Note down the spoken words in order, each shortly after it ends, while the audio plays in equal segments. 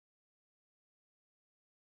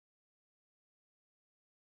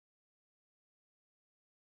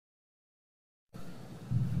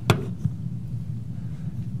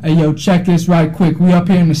Hey yo, check this right quick. We up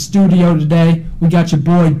here in the studio today. We got your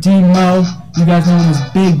boy D-Mo. You guys know him as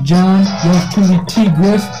Big John. Yours truly T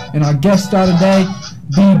Griff. And our guest star today,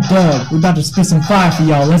 B-Dub. We about to spit some fire for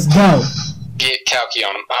y'all. Let's go. Get calcy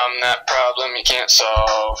on them. I'm that problem you can't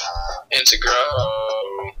solve.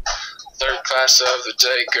 Integral. Third class of the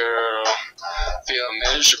day, girl. Feeling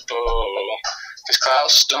miserable. Cause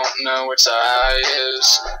Clouse don't know where tie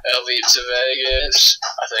is. LV to Vegas.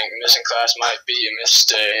 I think missing class might be a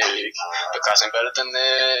mistake. But class ain't better than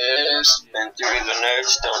this. Been through the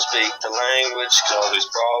notes, don't speak the language. Cause all these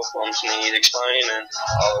problems need explaining.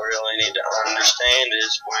 All I really need to understand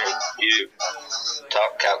is when you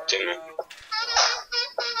talk Calc to me.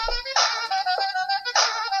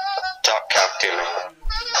 Talk Calc to me.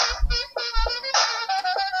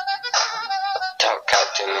 Talk Calc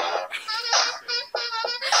to me.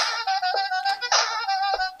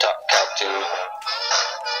 Talk Calc to me.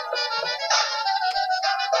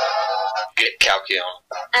 Get calcy on.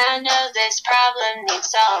 I know this problem needs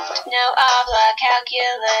solved. No habla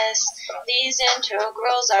calculus. These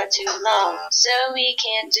integrals are too long, so we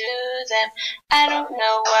can't do them. I don't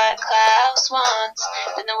know what Clouse wants.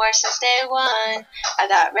 Been the worst since day one. I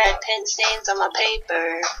got red pen stains on my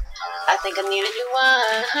paper. I think I need a new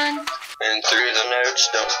one. And through the notes,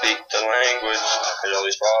 don't speak the language. Cause all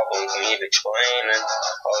these problems need explaining.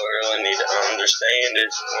 All I really need to understand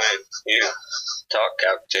is when you talk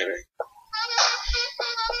Calc to me.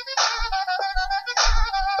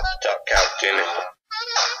 Talk Calc to me.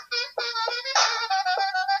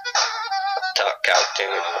 Talk Calc to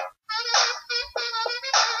me.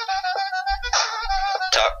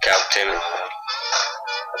 Talk Calc to me.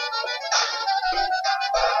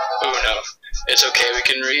 Oh no, it's okay, we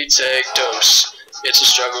can retake dose. It's a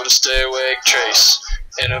struggle to stay awake, trace.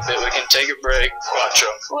 In a bit we can take a break. Quattro.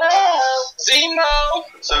 Whoa! Zemo!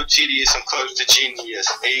 So tedious, I'm close to genius.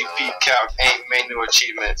 AP Calc ain't made no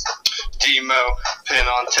achievements. Demo, pin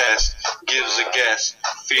on test, gives a guess,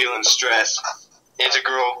 feeling stress.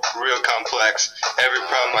 Integral, real complex. Every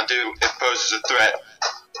problem I do, it poses a threat.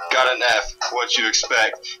 Got an F, what you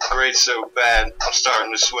expect. Grade so bad, I'm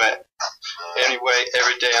starting to sweat. Anyway,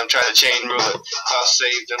 every day I'm trying to chain rule it. Clouse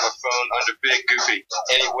saved on my phone under Big Goofy.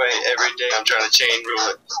 Anyway, every day I'm trying to chain rule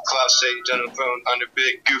it. Clouse saved on the phone under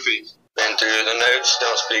Big Goofy. Been through the notes,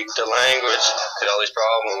 don't speak the language. Cause all these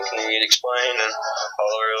problems need explaining.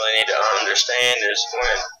 All I really need to understand is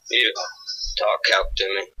when you talk Calc to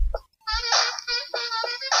me.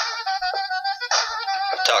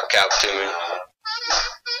 Talk Calc to me.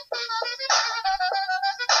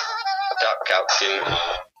 Talk Calc to me.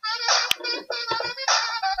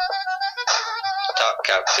 Talk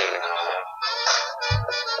Calc to me.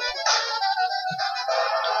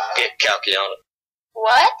 Get calcy on it.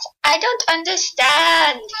 What? I don't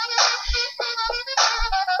understand.